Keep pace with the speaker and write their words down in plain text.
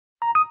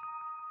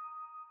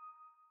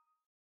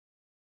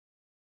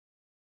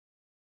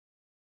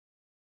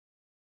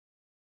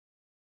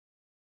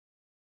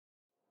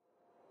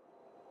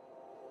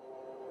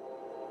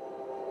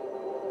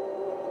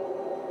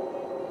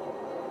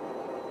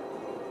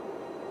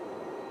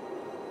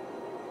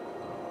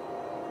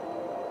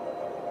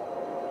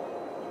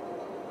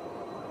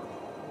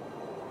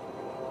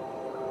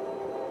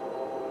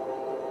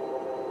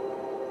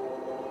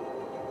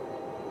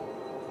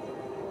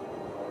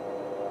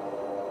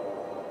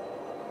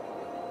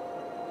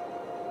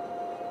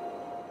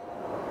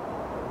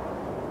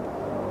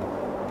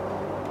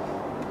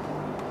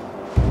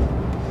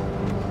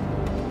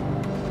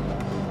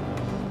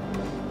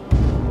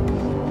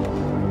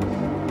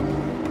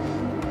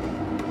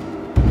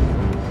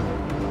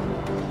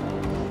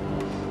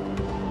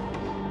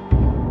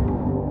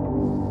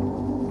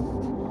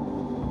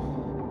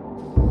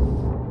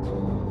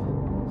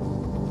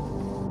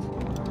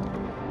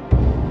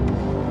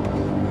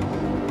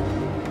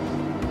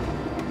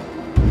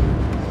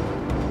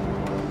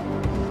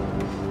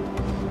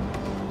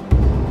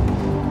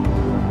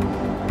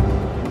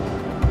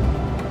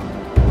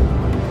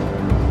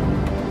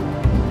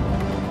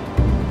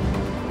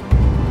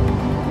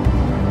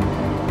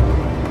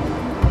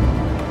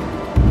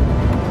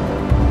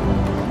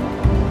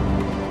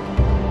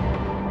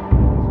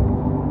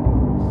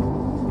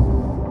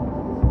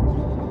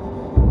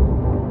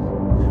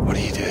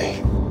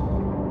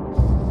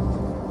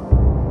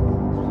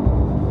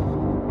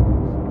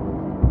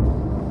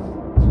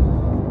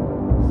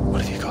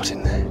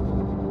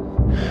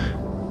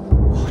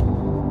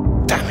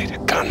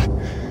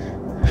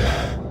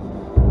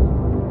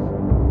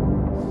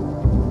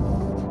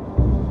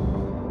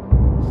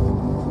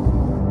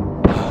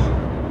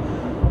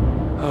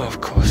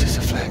course it's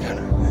a flare gun.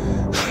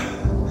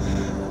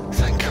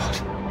 Thank God.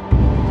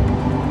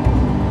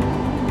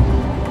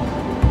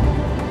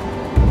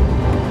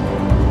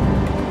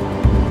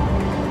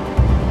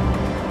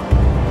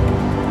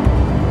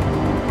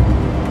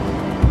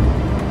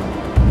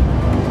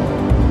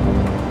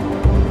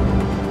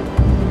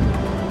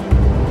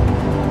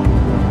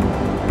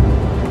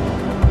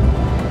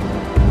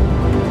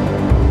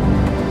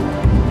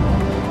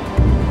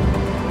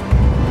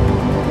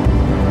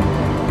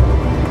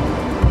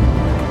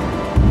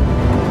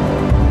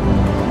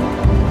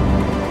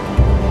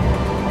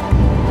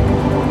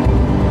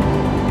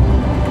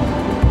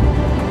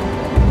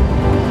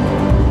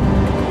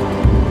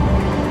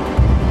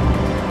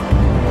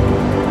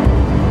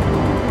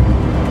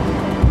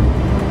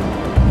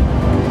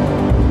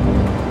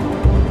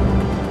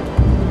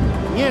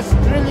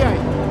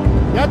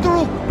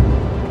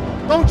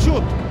 Don't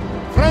shoot!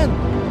 Friend!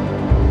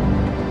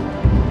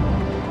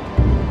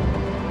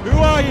 Who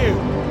are you?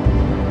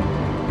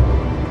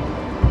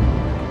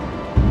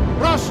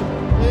 Russian!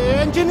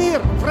 Engineer,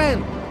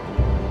 friend!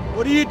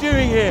 What are you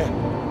doing here?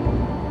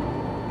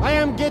 I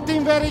am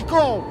getting very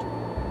cold.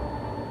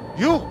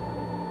 You?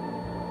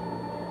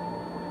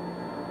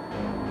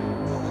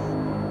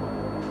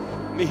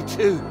 Me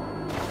too.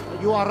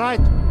 You are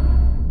right.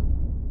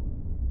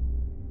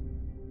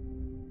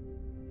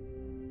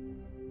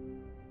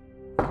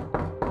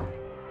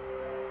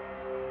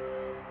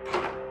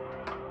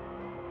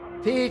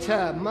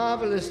 Peter,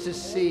 marvelous to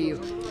see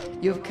you.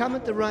 You've come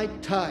at the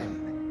right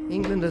time.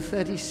 England are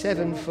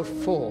 37 for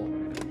 4.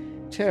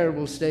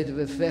 Terrible state of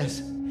affairs.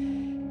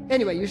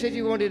 Anyway, you said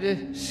you wanted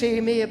to see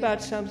me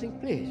about something,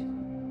 please.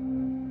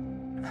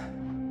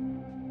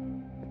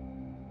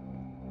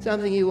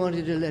 Something you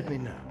wanted to let me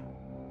know.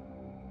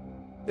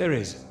 There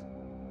is.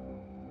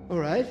 All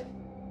right.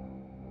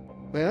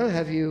 Well,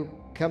 have you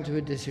come to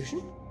a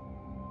decision?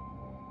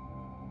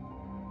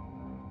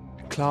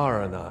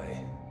 Clara and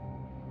I,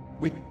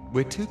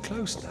 we're too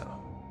close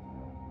now.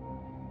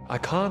 I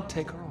can't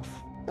take her off.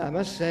 I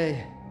must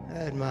say, I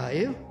admire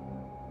you.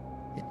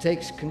 It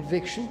takes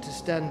conviction to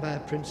stand by a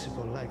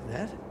principle like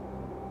that.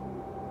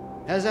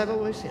 As I've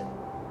always said,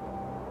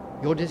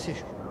 your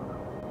decision.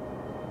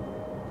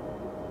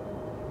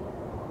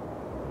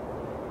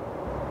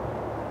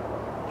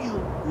 You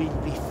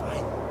will be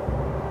fine.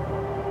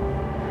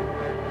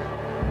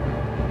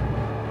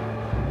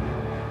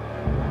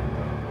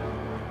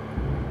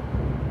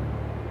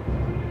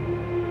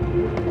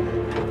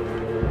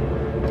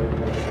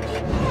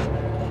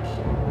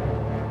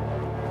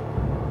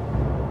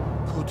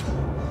 Good.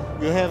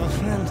 You have a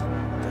friend.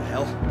 What the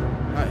hell?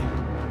 Hey,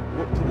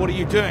 what are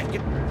you doing?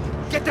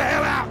 Get the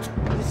hell out!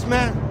 This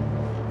man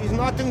is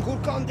not in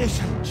good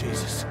condition.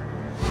 Jesus.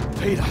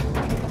 Peter.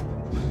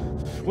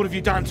 What have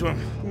you done to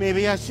him?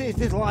 Maybe I saved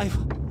his life.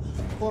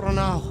 For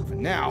now. For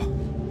now?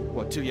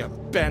 What, till your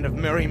band of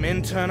merry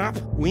men turn up?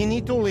 We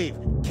need to leave.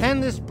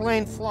 Can this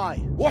plane fly?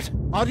 What?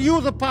 Are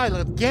you the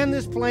pilot? Can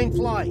this plane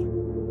fly?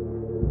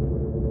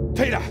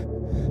 Peter!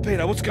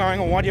 Peter, what's going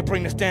on? Why do you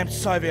bring this damn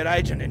Soviet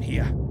agent in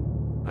here?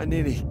 I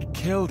nearly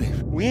killed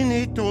him. We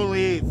need to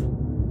leave.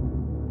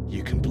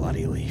 You can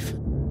bloody leave.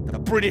 The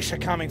British are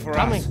coming for us.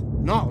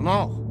 Coming?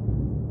 No.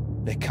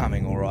 They're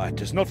coming, all right.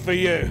 Just not for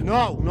you.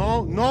 No,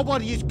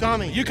 nobody is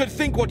coming. You can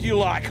think what you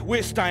like.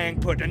 We're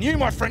staying put, and you,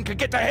 my friend, can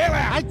get the hell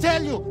out! I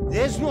tell you,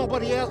 there's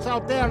nobody else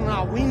out there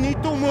now. We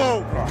need to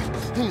move. Right,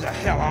 who the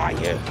hell are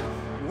you?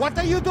 What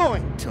are you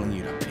doing? Telling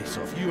you to piss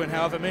off, you and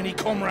however many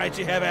comrades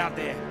you have out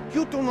there.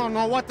 You do not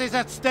know what is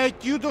at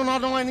stake. You do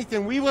not know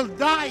anything. We will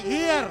die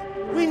here.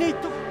 We need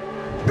to...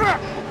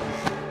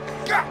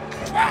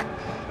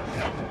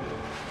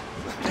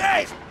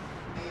 Yes!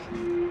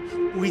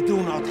 We do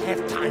not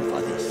have time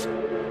for this.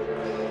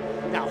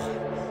 Now,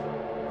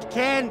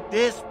 can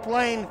this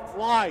plane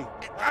fly?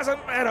 It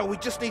doesn't matter. We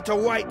just need to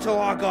wait till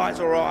our guys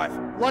arrive.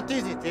 What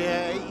is it?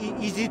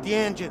 Is it the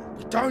engine?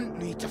 We don't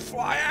need to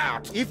fly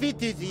out. If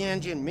it is the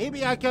engine,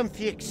 maybe I can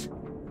fix.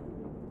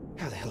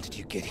 How the hell did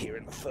you get here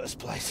in the first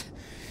place?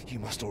 You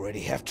must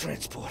already have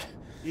transport.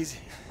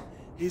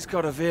 He's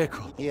got a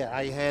vehicle. Yeah,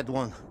 I had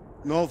one.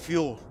 No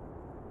fuel.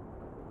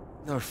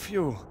 No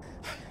fuel.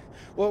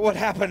 What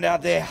happened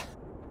out there?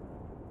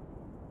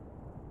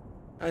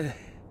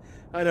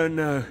 I don't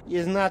know.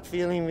 He's not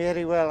feeling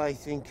very well, I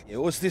think. Yeah,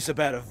 what's this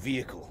about a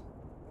vehicle?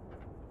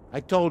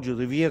 I told you,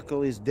 the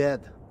vehicle is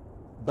dead.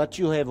 But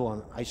you have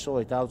one. I saw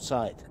it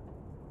outside.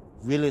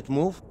 Will it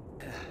move?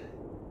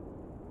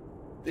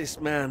 This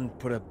man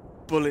put a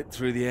bullet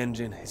through the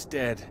engine. He's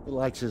dead. He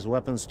likes his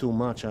weapons too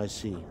much, I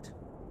see it.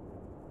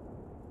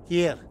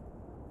 Here.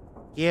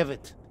 Give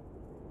it.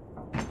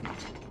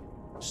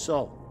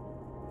 So.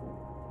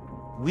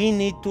 We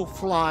need to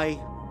fly,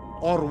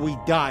 or we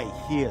die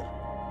here.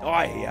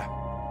 Die here?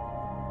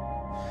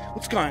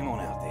 What's going on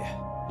out there?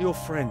 Your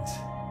friends.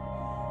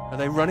 Are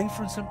they running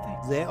from something?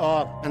 They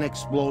are an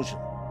explosion.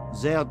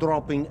 They are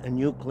dropping a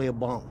nuclear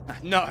bomb.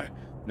 No,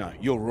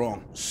 you're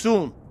wrong.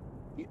 Soon.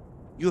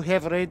 You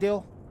have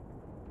radio?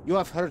 You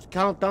have heard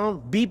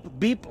countdown? Beep,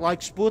 beep,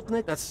 like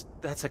Sputnik?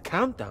 That's a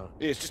countdown.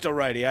 It's just a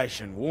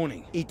radiation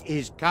warning. It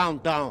is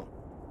countdown.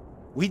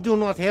 We do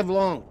not have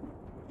long.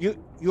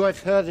 You have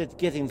heard it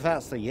getting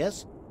faster,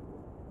 yes?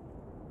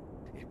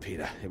 Yeah,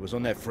 Peter, it was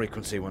on that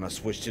frequency when I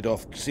switched it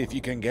off. See if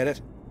you can get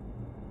it.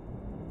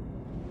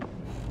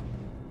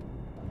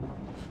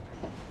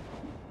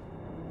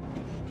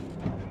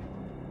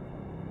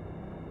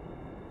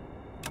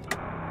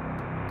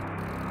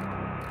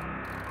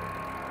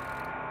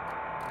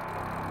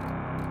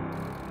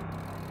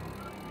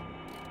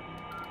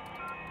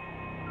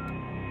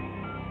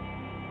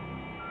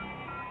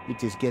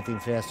 It is getting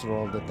faster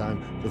all the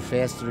time. The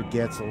faster it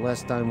gets, the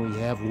less time we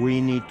have. We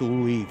need to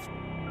leave.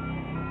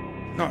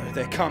 No,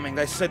 they're coming.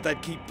 They said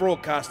they'd keep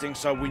broadcasting,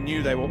 so we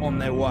knew they were on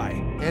their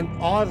way. And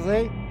are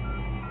they?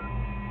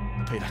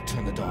 Peter,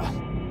 turn the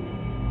dial.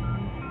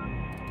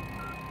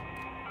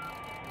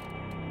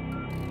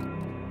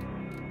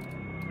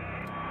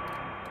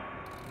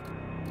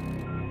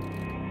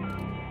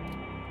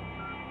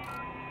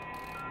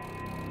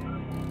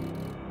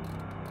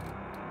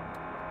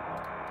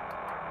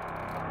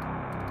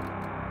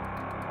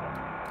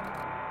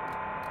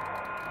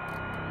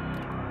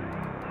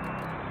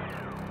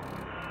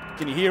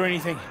 Can you hear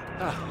anything?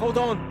 Hold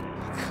on.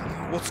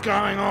 What's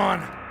going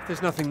on?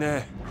 There's nothing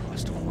there.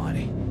 Christ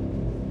almighty.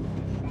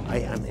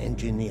 I am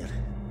engineer.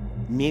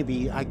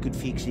 Maybe I could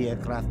fix the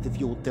aircraft if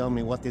you would tell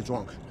me what is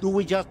wrong. Do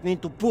we just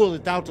need to pull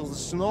it out of the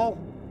snow?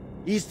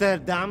 Is there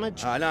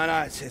damage?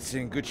 No, it's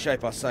in good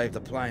shape. I saved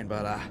the plane,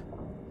 but,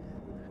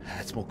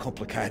 it's more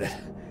complicated.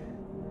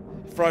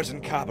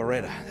 Frozen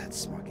carburetor,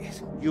 that's my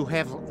guess. You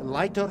have a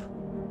lighter?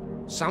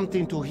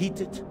 Something to heat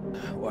it?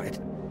 Wait.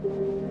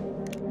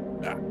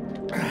 Yeah.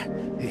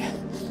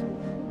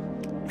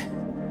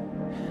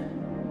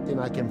 Then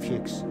I can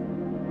fix.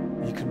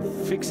 You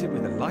can fix it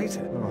with a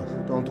lighter? Oh,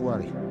 don't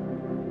worry.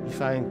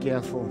 If I am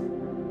careful,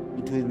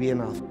 it will be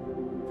enough.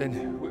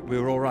 Then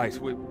we're all right.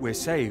 We're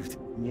saved.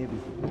 Maybe.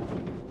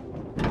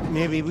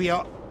 Maybe we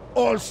are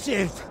all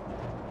saved.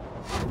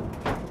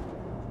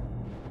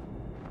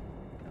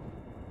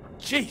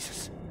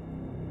 Jesus!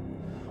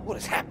 What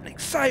is happening?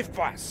 Saved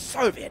by a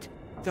Soviet!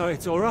 No,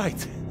 it's all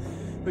right.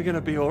 We're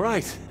gonna be all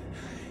right.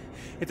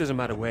 It doesn't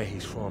matter where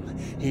he's from.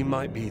 He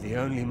might be the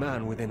only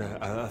man within a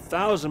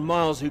 1,000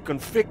 miles who can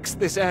fix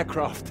this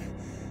aircraft.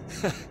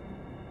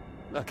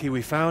 Lucky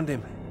we found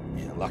him.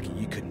 Yeah, lucky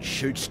you couldn't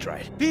shoot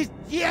straight.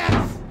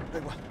 Yes!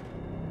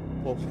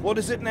 Well, what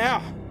is it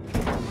now?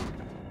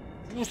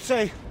 You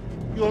say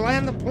you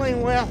land the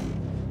plane well,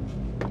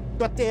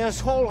 but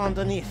there's a hole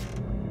underneath.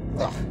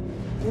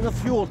 In the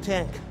fuel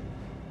tank.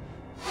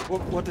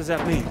 What does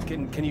that mean?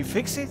 Can you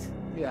fix it?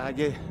 Yeah,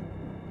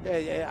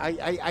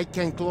 I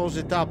can close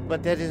it up,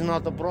 but that is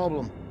not the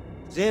problem.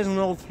 There's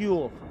no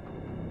fuel.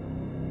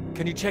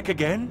 Can you check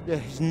again?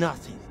 There is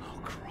nothing. Oh,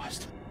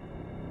 Christ.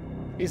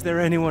 Is there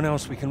anyone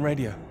else we can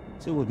radio?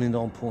 There would be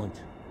no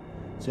point.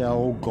 They are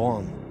all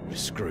gone. We're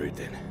screwed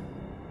then.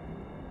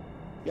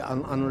 Yeah,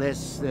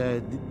 unless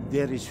there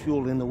is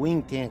fuel in the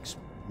wing tanks.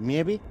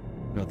 Maybe?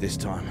 Not this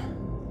time.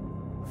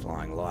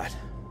 Flying light.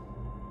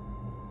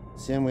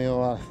 Then we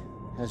are,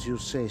 as you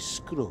say,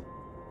 screwed.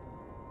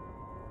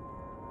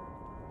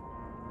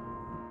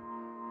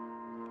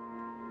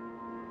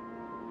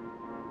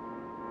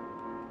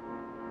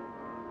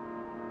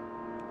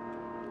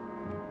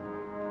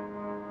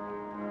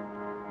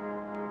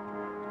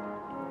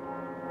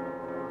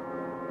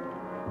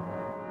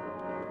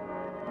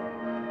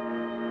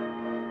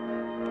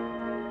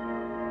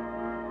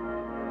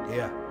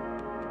 Here.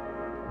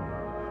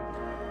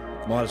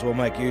 Might as well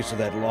make use of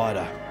that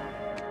lighter.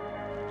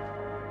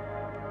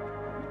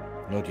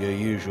 Not your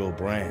usual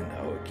brand,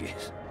 I would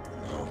guess.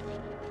 No.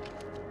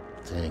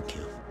 Thank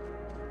you.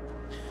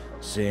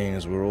 Seeing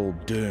as we're all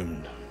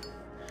doomed,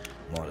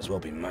 might as well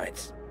be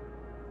mates.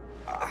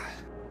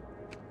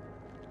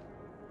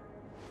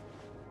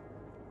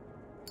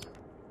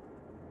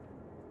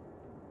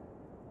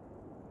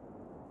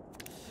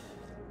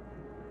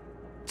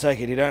 Take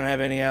it you don't have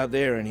any out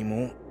there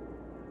anymore.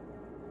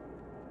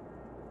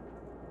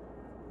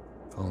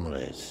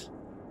 Comrades.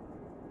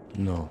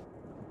 No.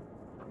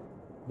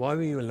 Why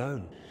were you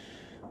alone?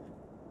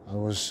 I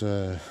was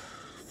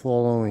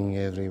following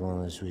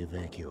everyone as we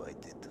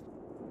evacuated.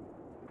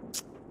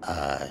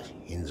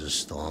 In the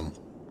storm,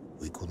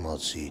 we could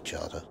not see each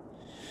other.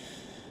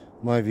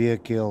 My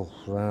vehicle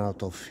ran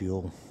out of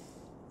fuel.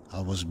 I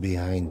was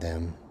behind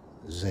them.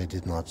 They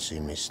did not see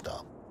me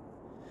stop.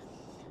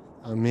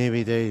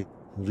 Maybe they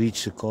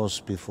reached the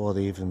coast before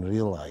they even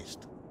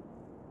realized.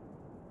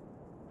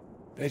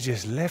 They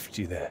just left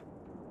you there.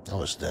 I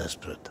was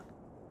desperate.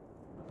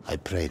 I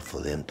prayed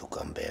for them to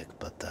come back,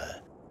 but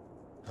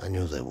I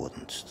knew they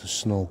wouldn't. The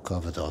snow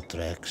covered our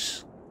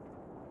tracks,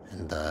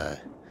 and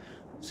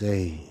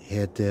they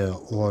had their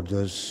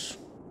orders.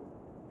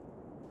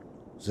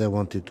 They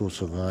wanted to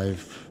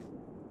survive.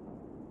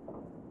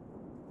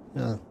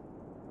 Yeah,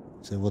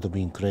 they would have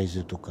been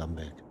crazy to come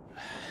back.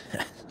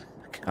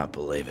 I can't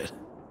believe it.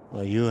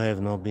 Well, you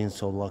have not been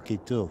so lucky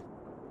too.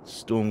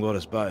 Storm got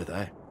us both,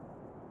 eh?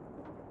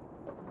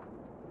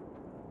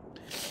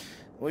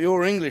 Well,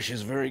 your English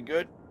is very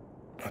good.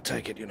 I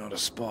take it you're not a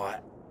spy.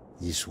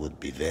 This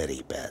would be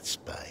very bad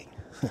spying.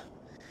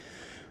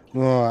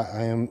 No,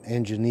 I am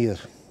engineer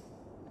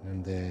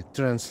and a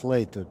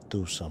translator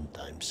too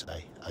sometimes.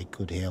 I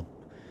could help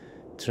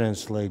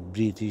translate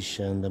British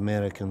and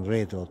American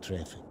radio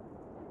traffic.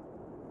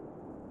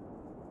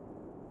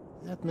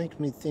 That makes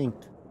me think.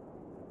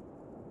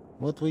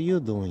 What were you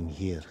doing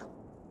here?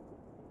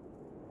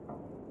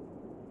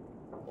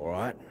 All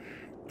right.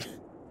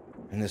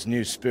 In this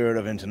new spirit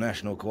of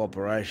international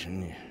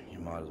cooperation, you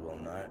might as well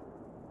know.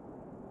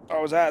 I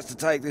was asked to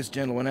take this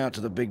gentleman out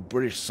to the big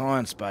British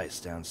science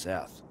base down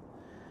south.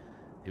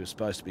 He was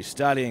supposed to be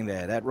studying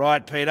there. That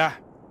right, Peter?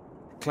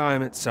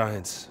 Climate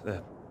science,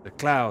 the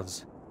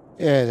clouds.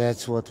 Yeah,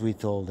 that's what we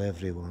told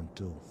everyone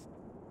too.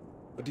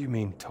 What do you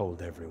mean,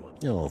 told everyone?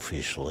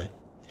 Officially.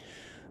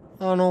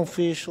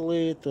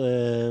 Unofficially, it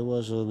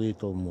was a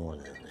little more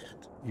than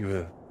that. You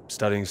were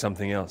studying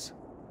something else?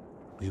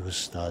 We were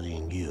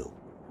studying you.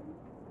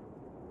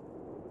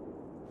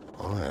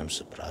 Oh, I am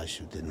surprised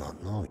you did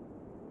not know.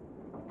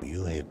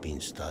 You have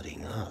been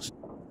studying us.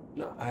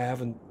 No, I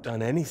haven't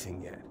done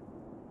anything yet.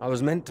 I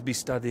was meant to be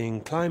studying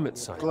climate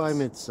science.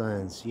 Climate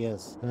science,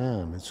 yes.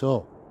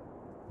 So,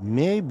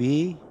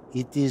 maybe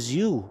it is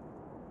you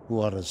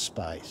who are the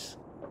spies.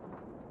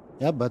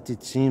 Yeah, but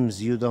it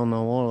seems you don't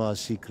know all our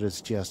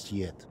secrets just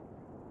yet.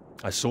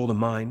 I saw the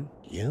mine.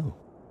 You?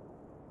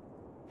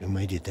 You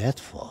made it that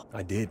far?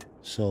 I did.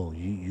 So,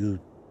 you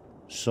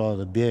saw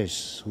the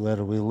base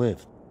where we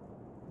live?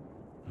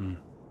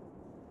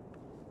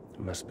 It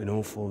must have been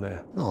awful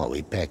there. No,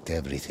 we packed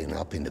everything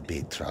up in the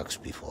big trucks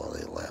before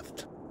they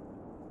left.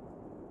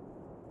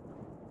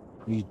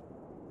 You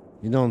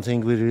don't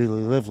think we really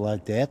live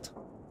like that?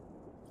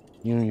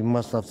 You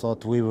must have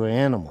thought we were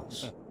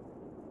animals.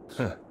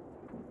 Huh.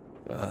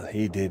 Well,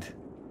 he did.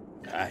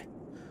 Hey,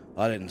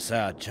 I didn't say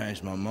I'd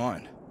changed my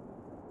mind.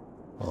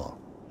 Oh,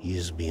 he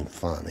has been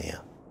fun here.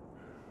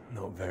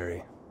 Not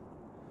very.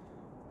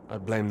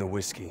 I'd blame the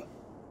whiskey.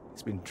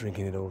 He's been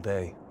drinking it all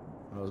day.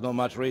 Well, there's not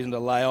much reason to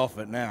lay off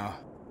it now.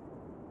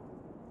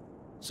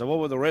 So what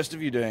were the rest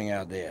of you doing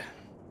out there?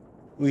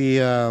 We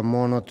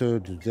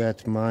monitored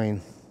that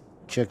mine,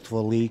 checked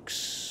for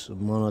leaks,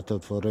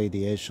 monitored for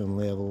radiation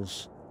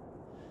levels.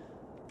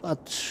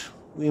 But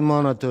we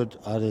monitored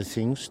other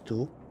things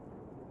too.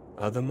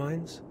 Other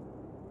mines?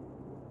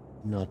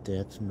 Not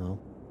that, no.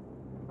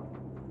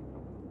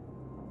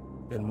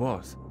 Then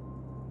what?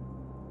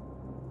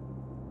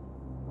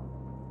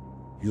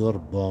 Your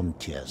bomb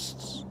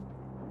tests.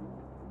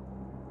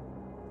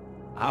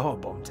 Our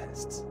bomb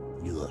tests?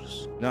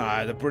 Yours.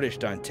 No, the British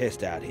don't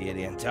test out here.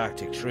 The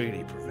Antarctic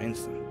Treaty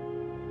prevents them.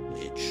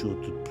 It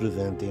should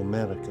prevent the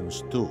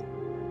Americans too.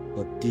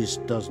 But this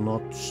does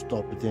not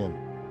stop them.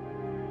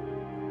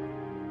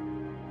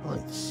 Oh,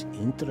 it's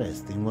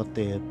interesting what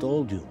they had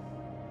told you.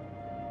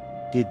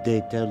 Did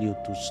they tell you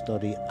to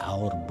study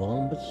our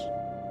bombs?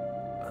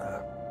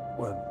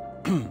 Well,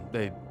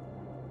 they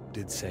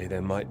did say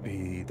there might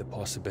be the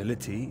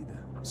possibility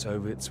the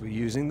Soviets were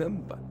using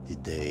them, but...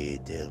 Did they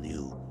tell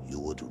you you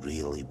would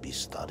really be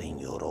studying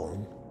your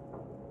own?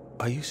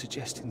 Are you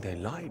suggesting they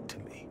lied to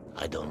me?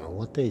 I don't know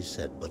what they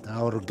said, but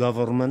our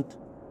government,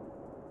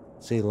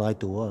 they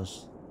lied to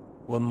us.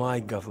 Well, my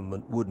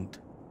government wouldn't.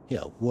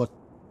 Yeah,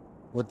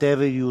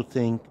 whatever you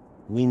think,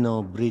 we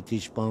know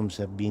British bombs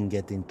have been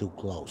getting too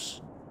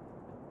close.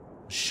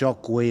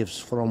 Shock waves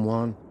from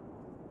one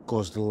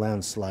caused a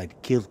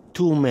landslide, killed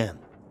 2 men.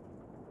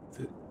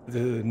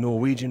 The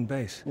Norwegian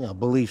base? Yeah, I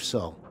believe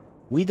so.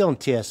 We don't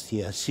test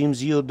here,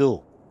 seems you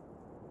do.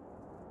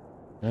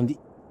 And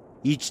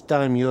each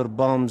time your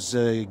bombs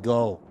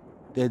go,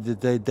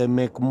 they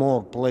make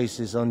more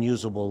places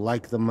unusable,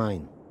 like the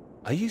mine.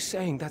 Are you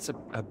saying that's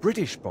a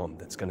British bomb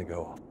that's gonna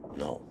go off?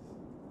 No.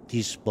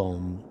 This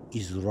bomb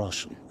is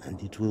Russian,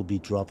 and it will be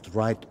dropped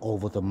right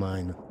over the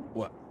mine.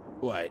 What?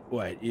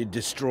 Wait, you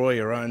destroy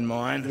your own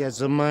mine? Yes,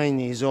 the mine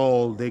is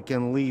old, they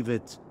can leave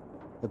it.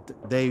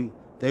 But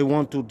they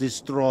want to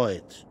destroy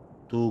it,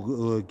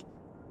 to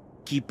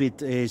keep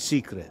it a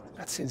secret.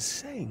 That's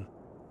insane.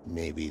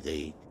 Maybe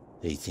they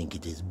think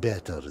it is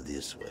better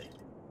this way.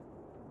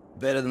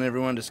 Better than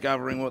everyone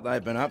discovering what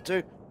they've been up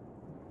to?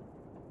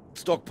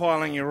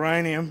 Stockpiling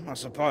uranium, I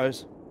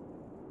suppose.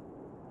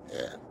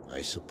 Yeah,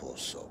 I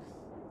suppose so.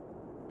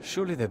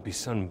 Surely there'd be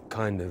some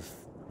kind of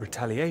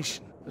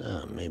retaliation.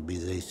 Maybe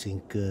they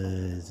think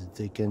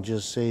they can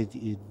just say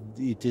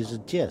it is a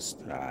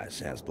test. Ah, it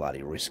sounds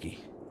bloody risky.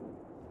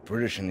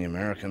 British and the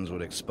Americans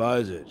would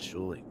expose it,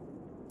 surely.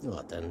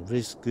 What, and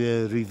risk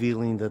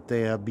revealing that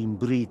they have been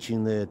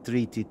breaching the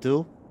treaty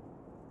too?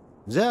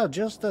 They are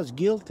just as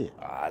guilty.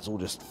 Ah, it's all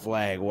just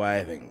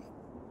flag-waving.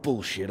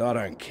 Bullshit, I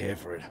don't care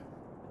for it.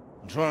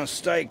 I'm trying to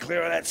stay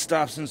clear of that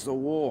stuff since the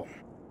war.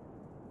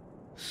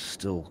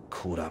 Still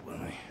caught up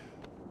with me.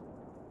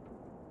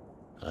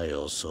 I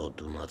also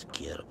do not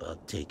care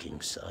about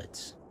taking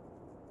sides.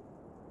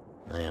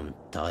 I am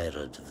tired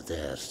of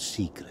their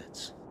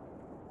secrets.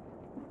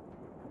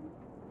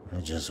 I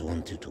just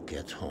wanted to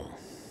get home.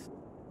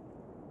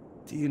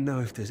 Do you know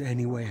if there's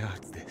any way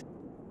out of this?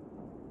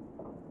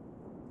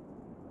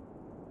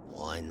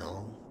 Oh, I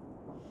know.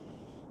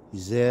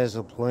 There's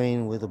a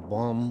plane with a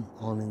bomb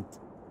on it,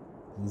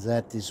 and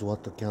that is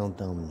what the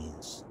countdown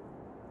means.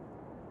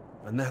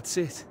 And that's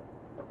it?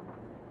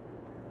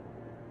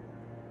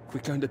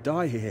 We're going to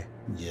die here.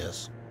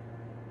 Yes.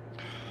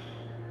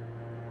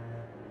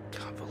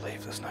 Can't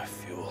believe there's no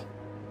fuel.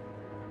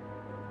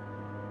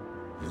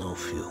 No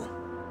fuel.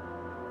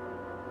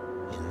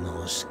 And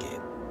no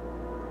escape.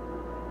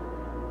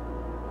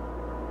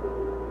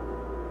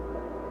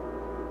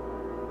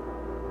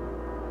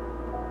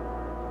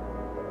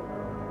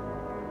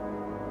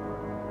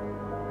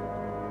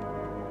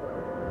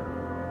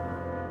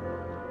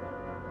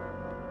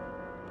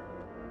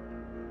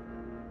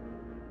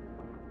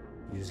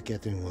 It's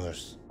getting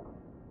worse.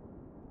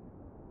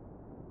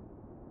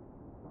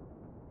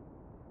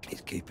 He's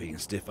keeping a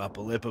stiff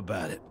upper lip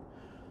about it.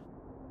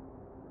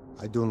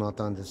 I do not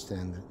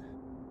understand it.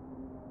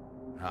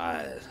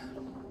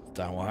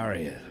 Don't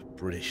worry, a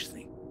British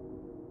thing.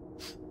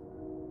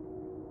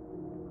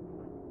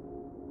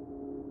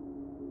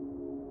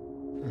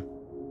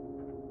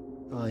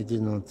 I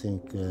did not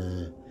think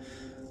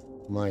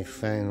my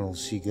final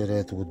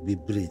cigarette would be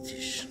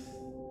British.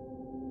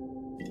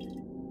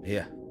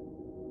 Here.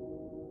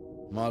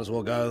 Might as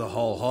well go the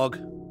whole hog.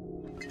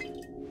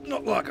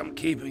 Not like I'm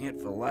keeping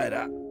it for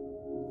later.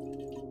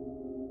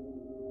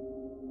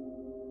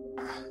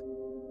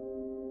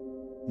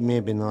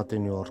 Maybe not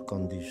in your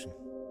condition.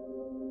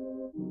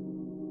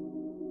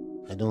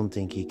 I don't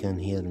think he can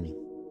hear me.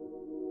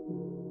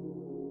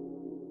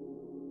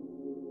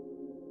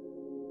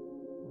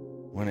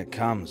 When it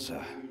comes,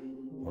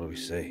 what do we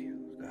see?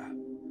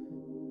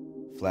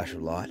 Flash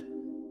of light?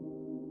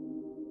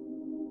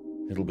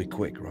 It'll be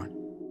quick, right?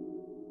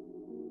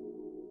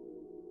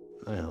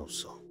 I hope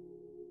so.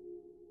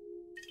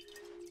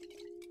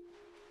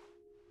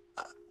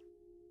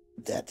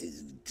 That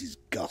is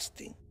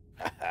disgusting.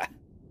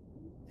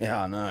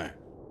 Yeah, I know.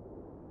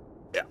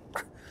 Yeah.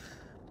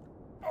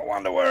 I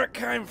wonder where it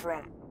came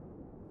from.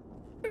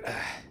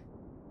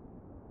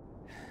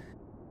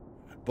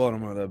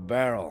 Bottom of the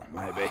barrel,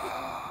 maybe.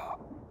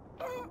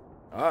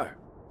 Oh.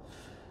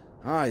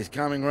 Ah, he's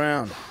coming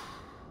round.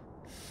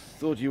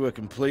 Thought you were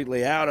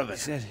completely out of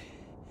it.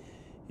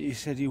 You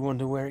said you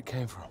wonder where it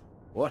came from.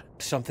 What?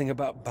 Something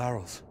about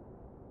barrels.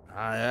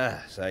 Ah,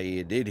 yeah, so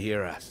you did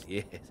hear us,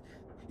 yes.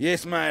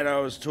 Yes, mate, I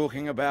was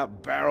talking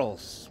about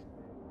barrels.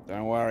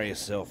 Don't worry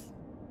yourself.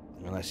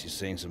 Unless you've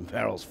seen some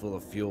barrels full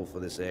of fuel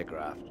for this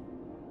aircraft.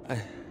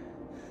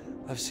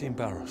 I've seen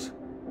barrels.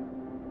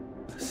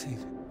 I've seen...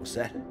 What's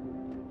that?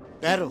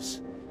 Barrels?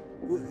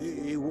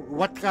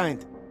 What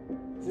kind?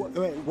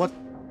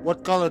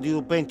 What color do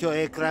you paint your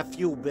aircraft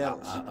fuel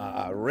barrels?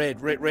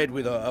 Red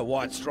with a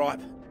white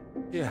stripe.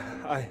 Yeah,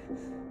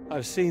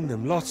 I've seen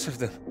them, lots of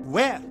them.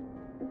 Where?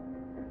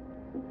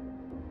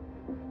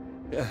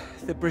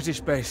 The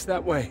British base,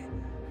 that way.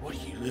 What,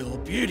 you little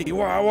beauty?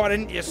 Why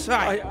didn't you say?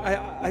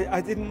 I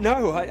didn't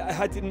know.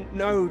 I didn't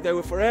know they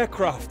were for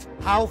aircraft.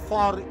 How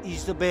far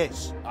is the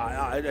base?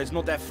 It's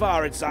not that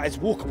far. It's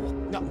walkable.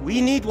 No,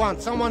 we need one.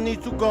 Someone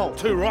needs to go.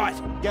 Too right.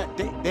 Yeah,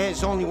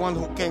 there's only one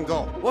who can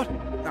go. What?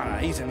 No,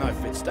 he's in no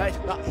fit state.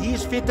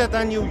 He's fitter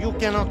than you. You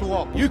cannot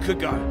walk. You could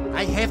go.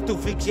 I have to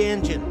fix the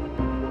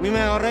engine. We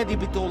may already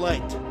be too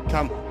late.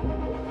 Come.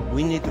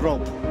 We need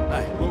rope.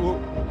 Hey,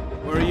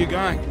 where are you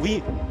going?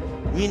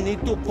 We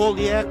need to pull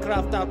the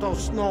aircraft out of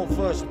snow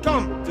first.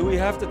 Come! Do we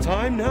have the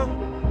time now?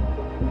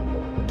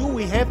 Do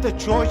we have the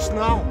choice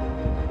now?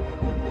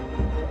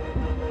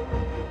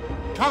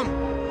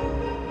 Come!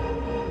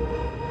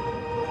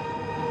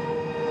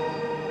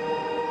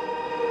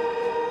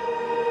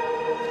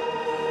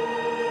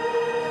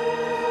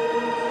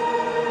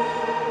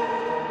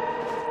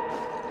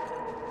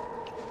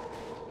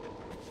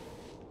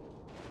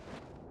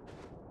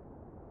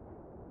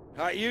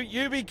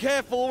 You be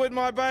careful with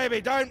my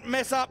baby. Don't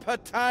mess up her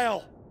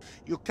tail.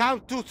 You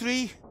count to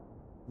 3.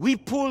 We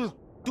pull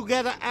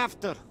together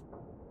after.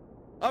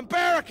 I'm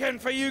barracking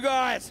for you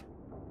guys.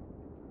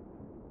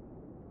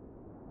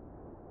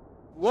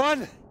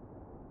 1,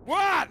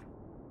 1,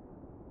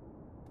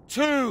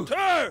 2,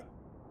 2,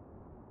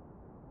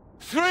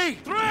 3.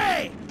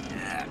 3.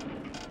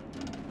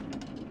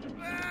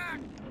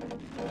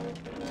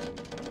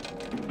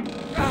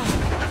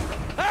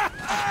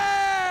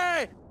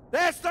 Hey!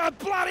 That's the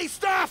bloody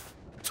stuff!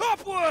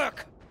 Top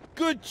work!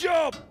 Good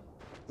job!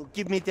 You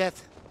give me that.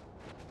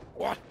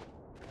 What?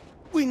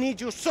 We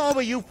need you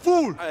sober, you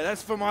fool! Hey,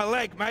 that's for my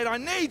leg, mate. I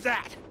need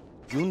that!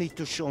 You need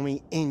to show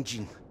me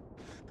engine.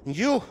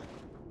 You,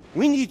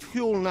 we need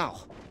fuel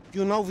now.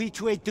 You know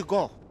which way to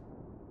go.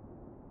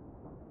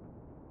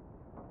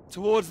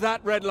 Towards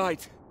that red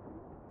light.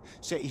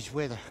 There is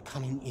weather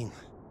coming in.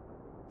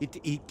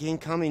 It can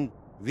come in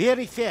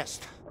very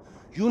fast.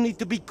 You need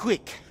to be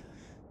quick.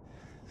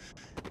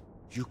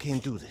 You can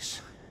do this.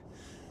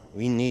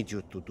 We need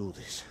you to do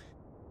this.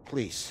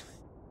 Please.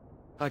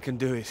 I can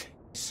do it.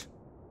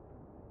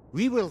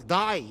 We will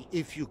die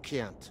if you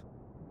can't.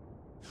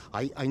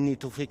 I need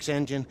to fix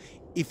engine.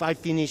 If I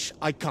finish,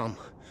 I come.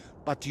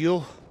 But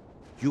you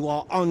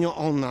are on your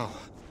own now.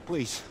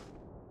 Please.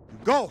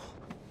 Go!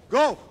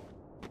 Go!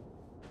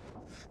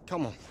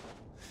 Come on.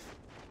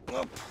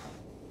 Up.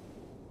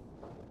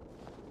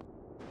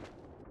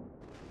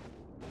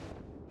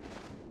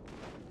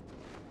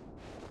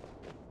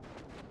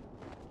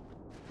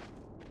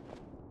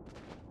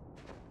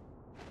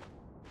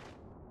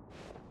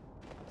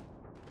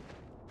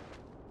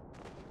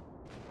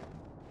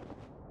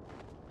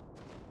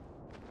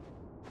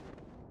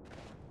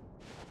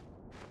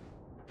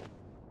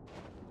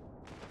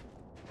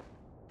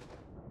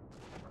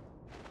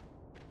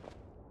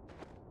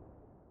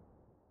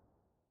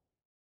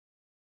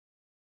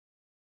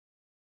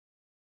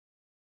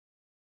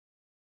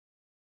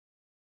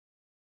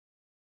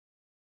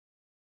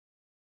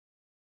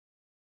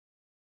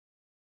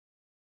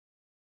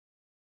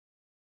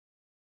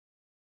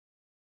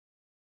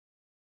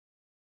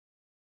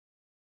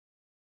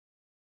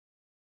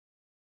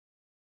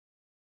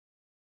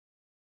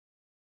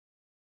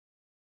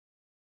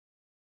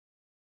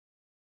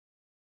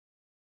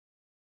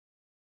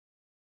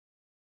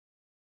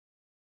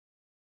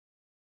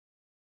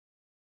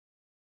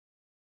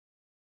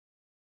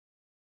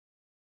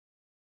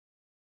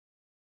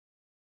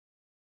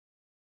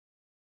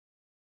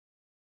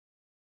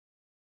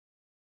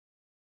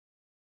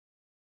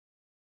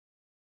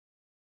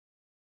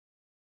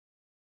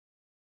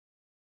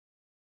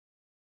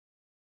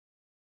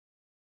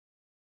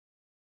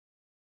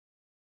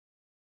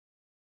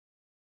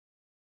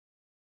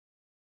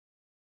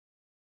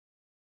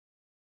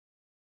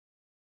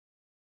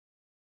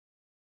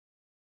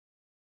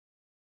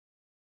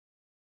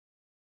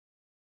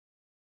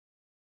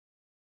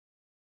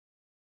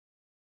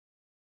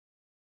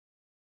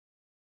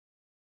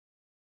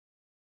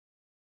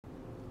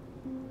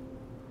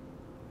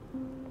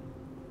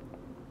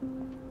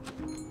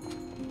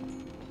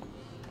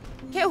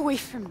 Get away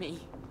from me.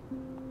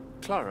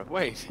 Clara,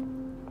 wait.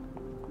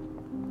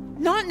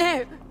 Not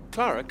now.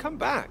 Clara, come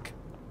back.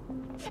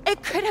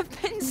 It could have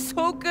been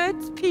so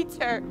good,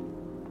 Peter.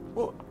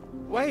 Well,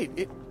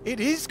 wait, it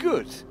is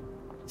good.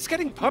 It's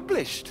getting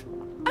published.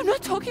 I'm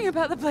not talking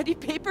about the bloody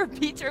paper,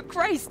 Peter.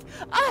 Christ.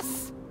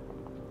 Us!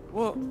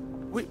 Well,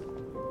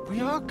 we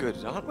are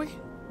good, aren't we?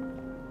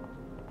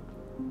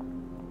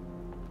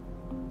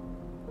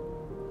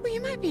 Well,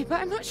 you might be,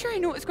 but I'm not sure I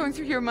know what's going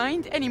through your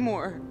mind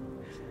anymore.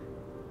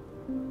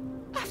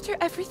 After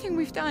everything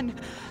we've done,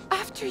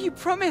 after you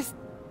promise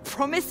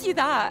you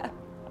that.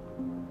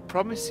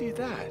 Promise you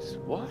that?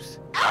 What?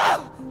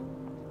 Ow!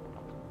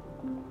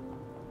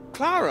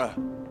 Clara!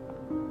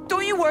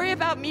 Don't you worry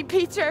about me,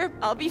 Peter.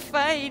 I'll be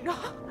fine.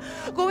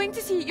 Going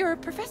to see your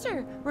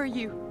professor, were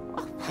you?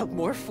 Oh, well,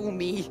 more fool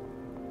me.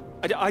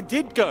 I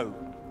did go.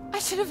 I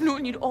should have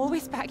known you'd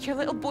always back your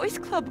little boys'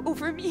 club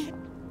over me.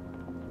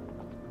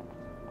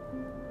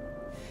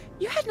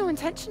 You had no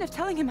intention of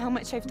telling him how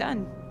much I've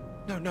done.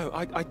 No,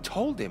 I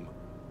told him.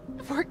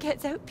 Word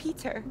gets out,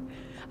 Peter.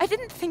 I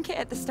didn't think it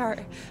at the start,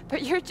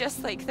 but you're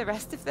just like the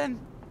rest of them.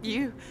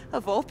 You,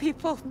 of all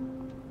people.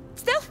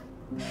 Still,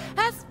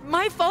 that's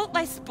my fault,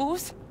 I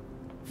suppose.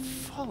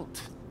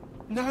 Fault?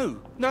 No,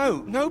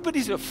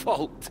 nobody's at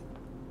fault.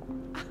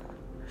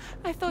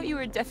 I thought you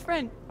were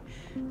different.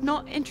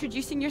 Not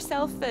introducing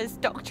yourself as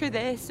Doctor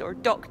this or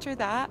Doctor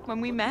that when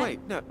we met. Wait,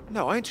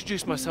 no, I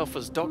introduced myself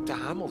as Dr.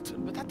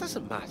 Hamilton, but that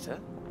doesn't matter.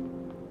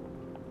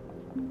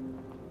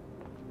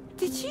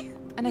 Did you?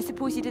 And I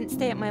suppose you didn't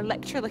stay at my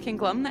lecture looking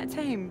glum that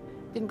time?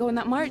 Didn't go on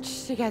that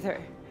march together?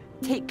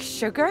 Take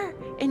sugar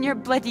in your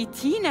bloody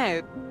tea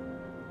now?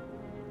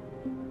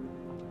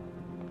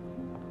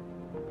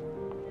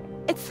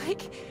 It's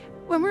like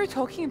when we were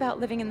talking about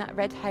living in that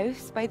red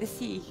house by the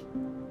sea.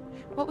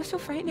 What was so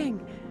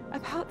frightening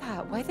about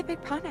that? Why the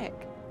big panic?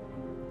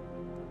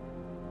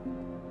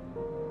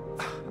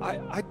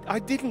 I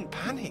didn't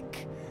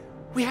panic.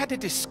 We had a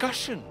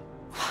discussion.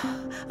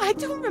 I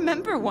don't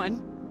remember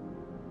one.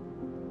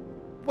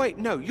 Wait,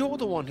 no, you're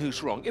the one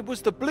who's wrong. It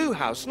was the blue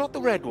house, not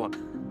the red one.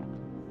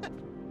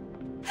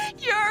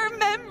 Your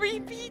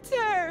memory,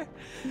 Peter!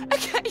 Are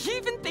you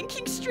even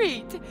thinking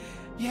straight?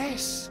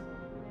 Yes.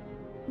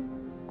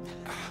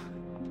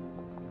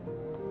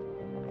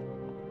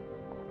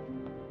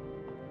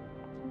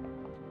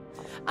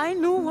 I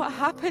know what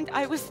happened.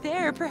 I was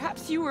there.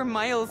 Perhaps you were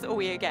miles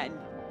away again.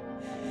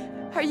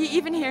 Are you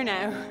even here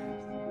now?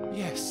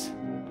 Yes.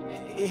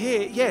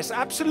 Here, yes,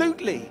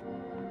 absolutely.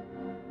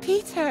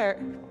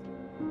 Peter!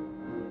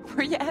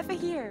 Were you ever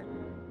here?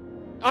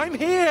 I'm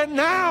here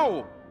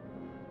now!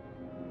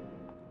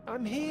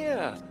 I'm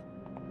here.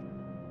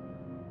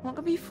 I'm not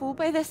gonna be fooled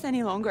by this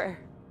any longer.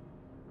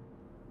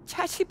 Do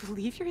you actually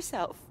believe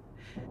yourself?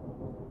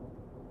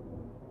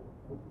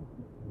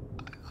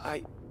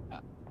 I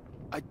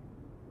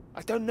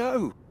don't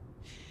know.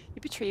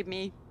 You betrayed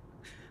me.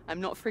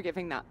 I'm not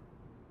forgiving that.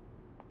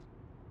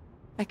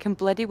 I can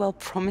bloody well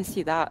promise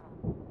you that.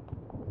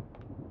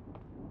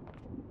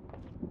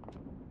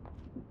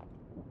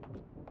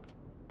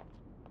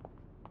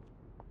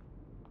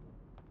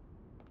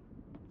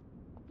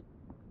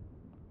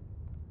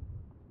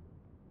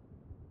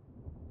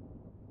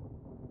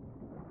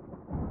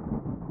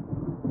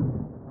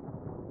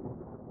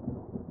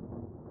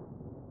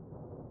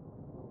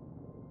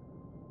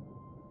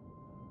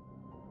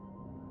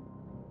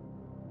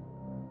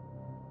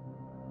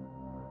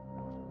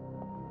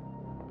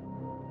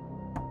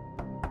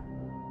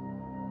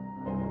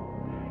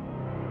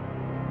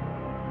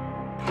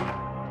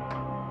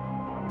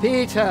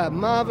 Peter,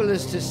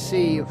 marvelous to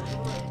see you.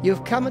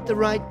 You've come at the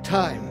right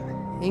time.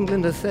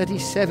 England are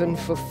 37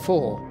 for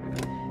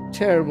 4.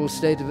 Terrible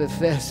state of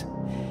affairs.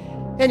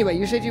 Anyway,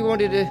 you said you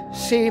wanted to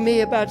see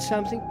me about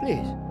something,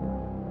 please.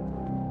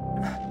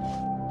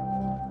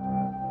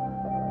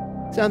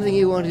 Something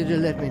you wanted to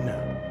let me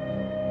know.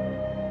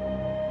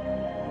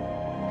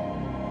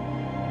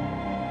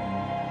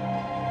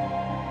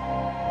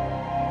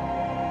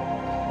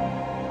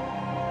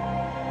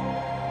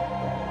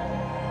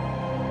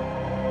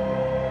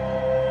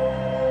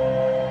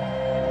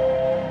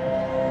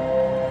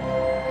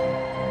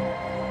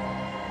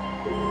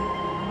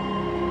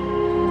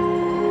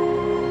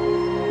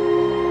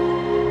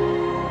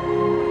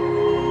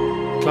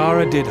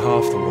 Clara did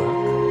half the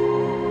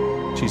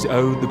work. She's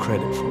owed the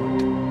credit for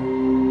it.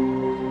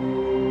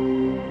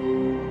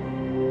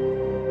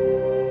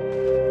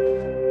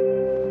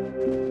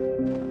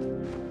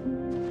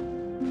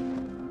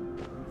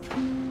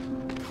 Come,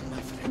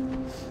 my friend.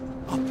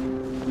 Up,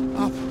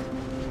 up.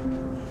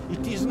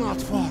 It is not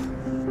far.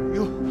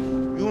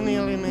 You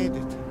nearly made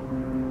it.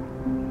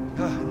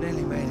 Ah,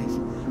 nearly made it.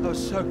 I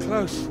was so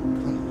close.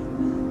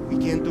 Come, we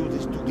can do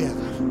this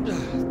together.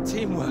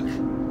 Teamwork.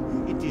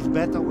 It is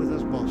better with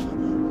us both.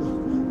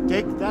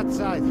 Take that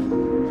side.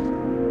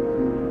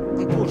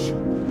 And push.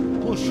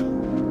 Push.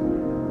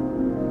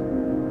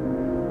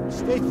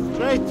 Stay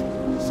straight.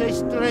 Stay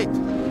straight.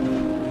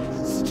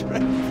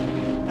 Straight.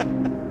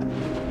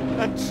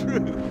 And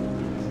true.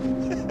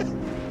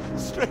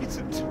 Straight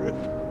and true.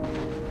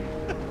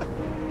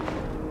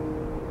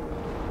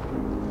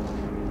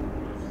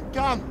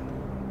 Come.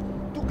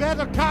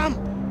 Together, come.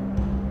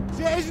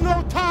 There is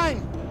no time.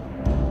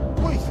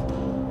 Wait.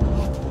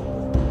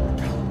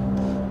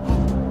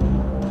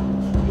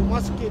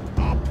 Must get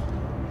up.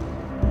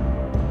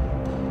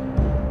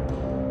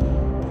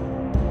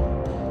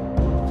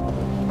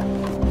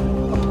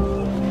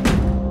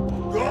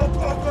 Go,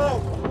 go, go!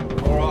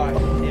 Alright,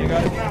 you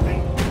got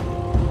nothing.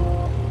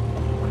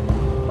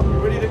 You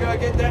ready to go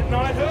get that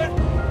knighthood?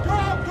 Go,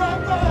 go,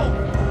 go!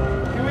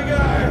 Here we go!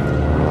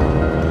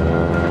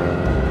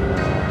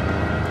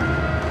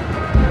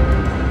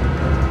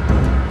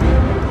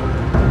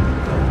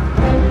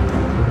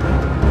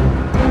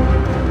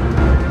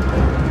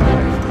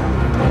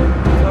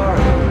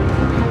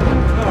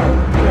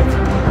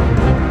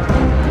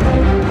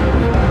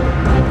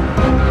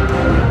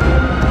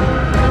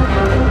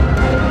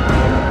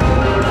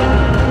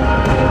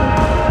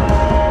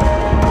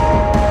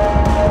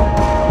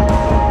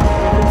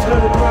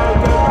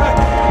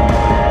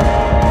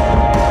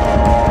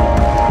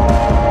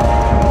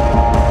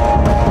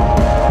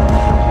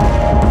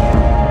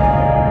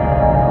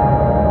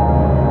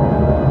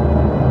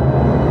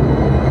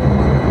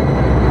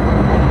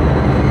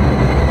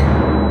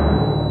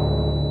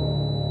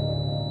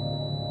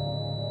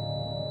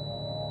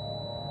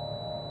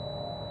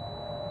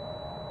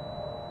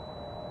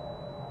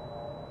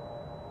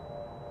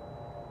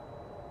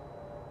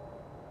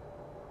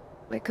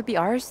 It could be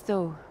ours,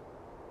 though.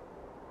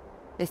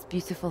 This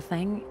beautiful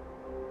thing.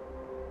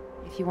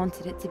 If you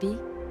wanted it to be.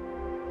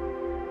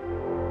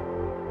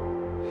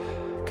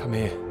 Come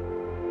here.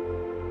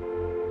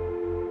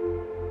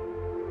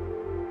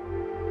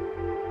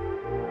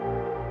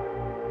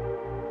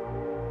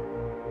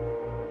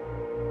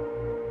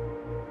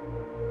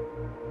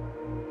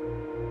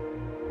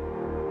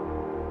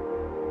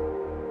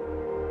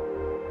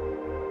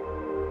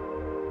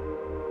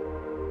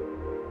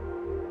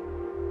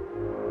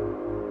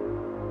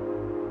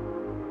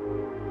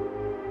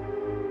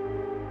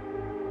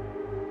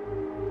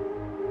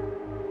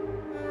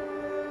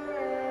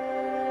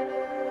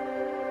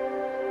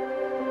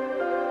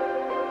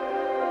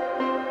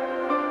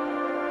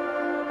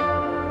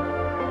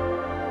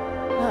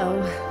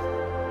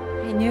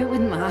 I knew it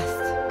wouldn't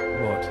last.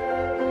 What?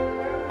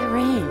 The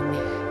rain.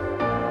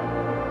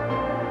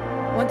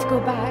 Want to go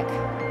back?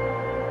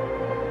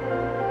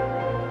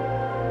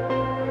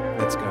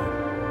 Let's go.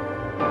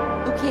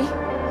 Okay.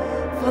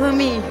 Follow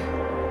me.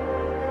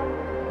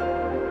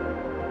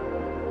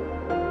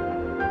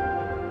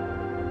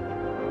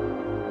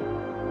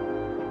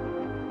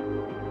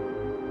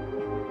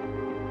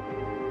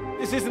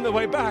 This isn't the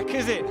way back,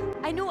 is it?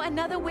 I know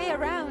another way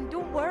around.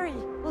 Don't worry.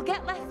 We'll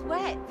get less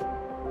wet.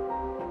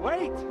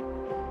 Wait!